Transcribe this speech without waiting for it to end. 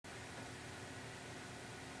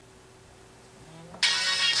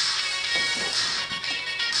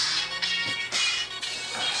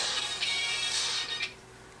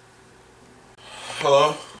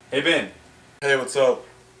Hello? Hey Ben. Hey, what's up?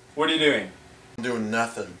 What are you doing? I'm doing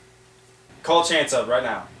nothing. Call Chance up right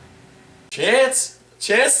now. Chance?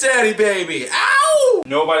 Chance Daddy, baby! Ow!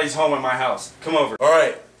 Nobody's home at my house. Come over.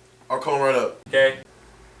 Alright, I'll call him right up. Okay?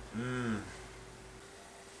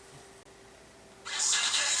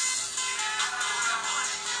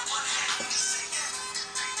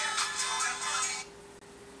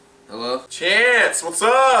 Hello? Chance, what's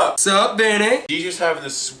up? What's up, Benny? He's just having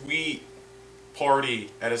this sweet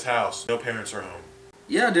party at his house. No parents are home.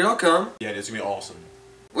 Yeah, dude, I'll come. Yeah, it's gonna be awesome.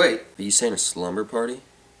 Wait, are you saying a slumber party?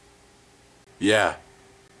 Yeah,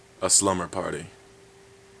 a slumber party.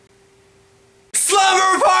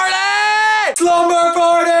 Slumber party! Slumber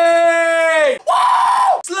party!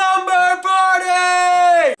 Woo! Slumber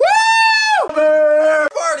party! Woo! Slumber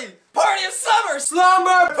party! Party of summer!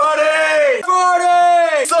 Slumber Party!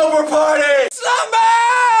 party! Slumber party! Slumber!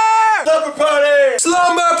 Slumber party!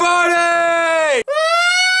 Slumber party! Woo!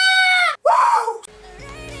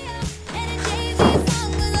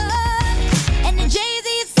 And the Jay-Z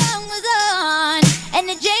song was on, and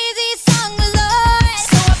the Jay-Z song was on.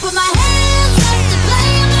 So I put my hands up to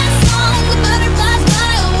play my song, the butterflies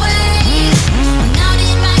fly away.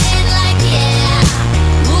 Nodding my head like yeah,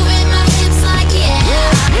 moving my hips like yeah.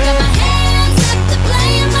 Got my hands up to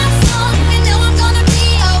play my song, and know I'm gonna be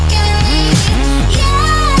okay.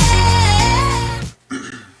 Yeah.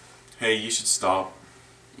 Hey, you should stop.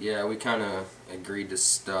 Yeah, we kind of agreed to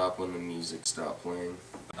stop when the music stopped playing.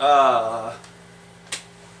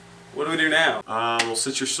 What do we do now? Well,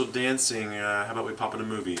 since you're still dancing, how about we pop in a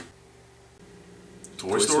movie?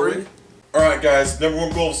 Toy Story? Alright, guys, number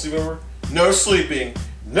one goal of sleepover: no sleeping,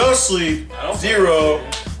 no sleep, I don't zero.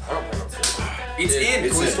 It's in.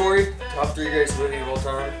 Toy Story, top 3 greatest movie of all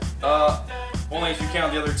time. Only if you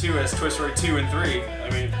count the other two as Toy Story 2 and 3. I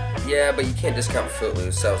mean, Yeah, but you can't discount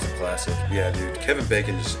Footloose. That was a classic. Yeah, dude, Kevin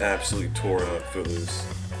Bacon just absolutely tore up Footloose.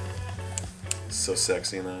 So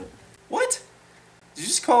sexy in that. what? Did you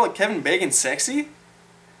just call it Kevin Bacon sexy?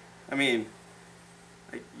 I mean,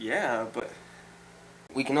 yeah, but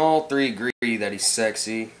We can all 3 agree that he's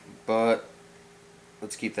sexy, but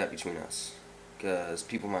let's keep that between us, because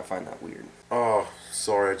people might find that weird. Oh,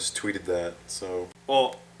 sorry, I just tweeted that, so.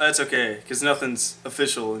 well, that's okay, because nothing's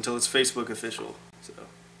official until it's Facebook official. So.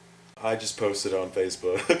 I just posted it on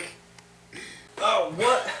Facebook. Oh,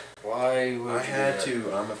 what? Why would I had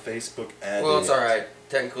to, I'm a Facebook addict. Well, it's alright.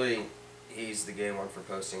 Technically, he's the gay one for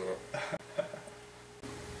posting it.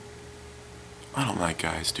 I don't like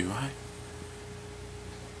guys, do I?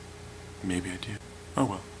 Maybe I do. Oh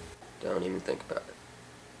well. Don't even think about it.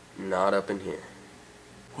 Not up in here.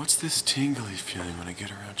 What's this tingly feeling when I get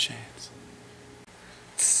around Chance?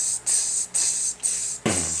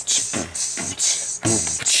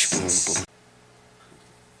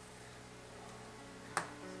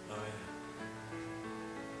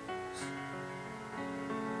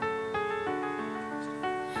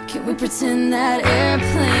 Can we pretend that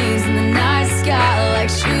airplanes in the night sky like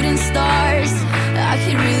shooting stars? I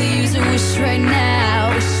could really use a wish right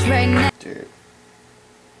now, Dude.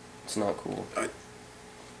 It's not cool. I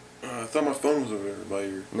thought my phone was over there by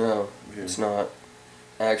your... No, Okay. it's not.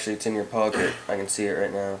 Actually, it's in your pocket. I can see it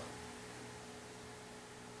right now.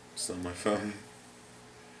 It's on my phone.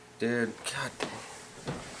 Dude, god.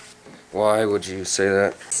 Why would you say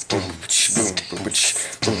that?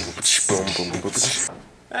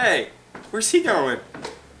 Hey, where's he going?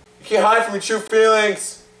 You can't hide from your true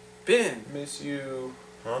feelings! Ben, Miss you.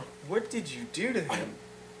 Huh? what did you do to him?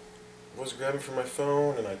 I was grabbing for my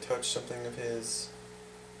phone and I touched something of his.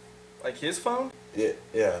 Like his phone?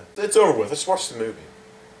 Yeah. It's over with. Let's watch the movie.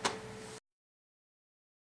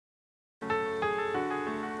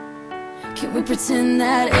 Can we pretend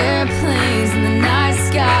that airplanes in the night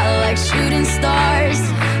sky like shooting stars?